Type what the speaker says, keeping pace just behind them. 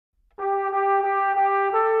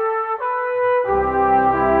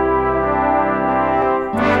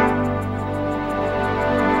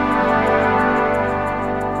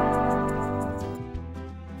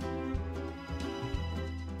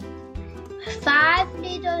Five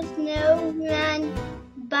Little Snowmen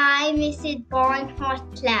by Mrs.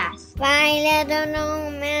 Barnhart Class. Five little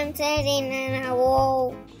snowmen sitting in a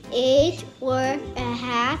wall. Each wore a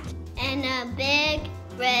hat and a big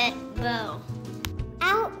red bow.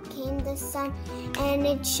 Out came the sun and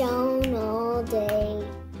it shone all day.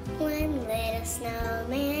 One little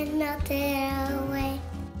snowman melted away.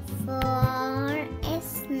 For a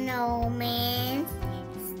snowman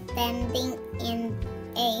standing in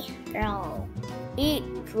a row. Each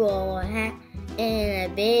wore a hat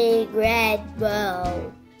and a big red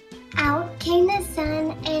bow. Out came the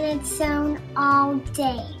sun and it shone all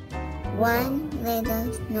day. One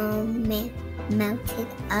little snowman melted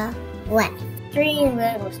away. Three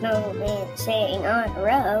little snowmen sitting on a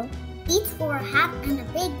row. Each wore a hat and a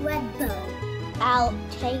big red bow. Out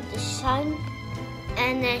came the sun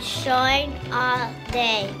and it shined all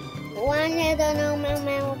day. One little snowman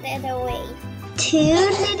melted away. Two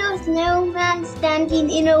little snowmen standing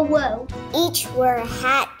in a row. Each wore a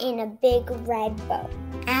hat and a big red bow.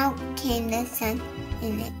 Out came the sun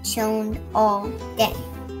and it shone all day.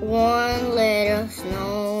 One little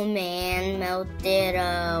snowman melted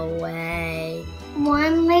away.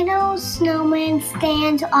 One little snowman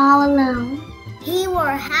stands all alone. He wore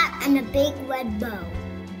a hat and a big red bow.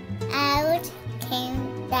 Out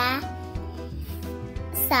came the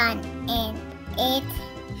sun and it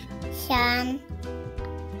shone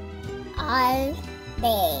all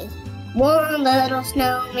day. One little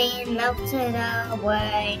snowman melted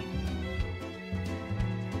away.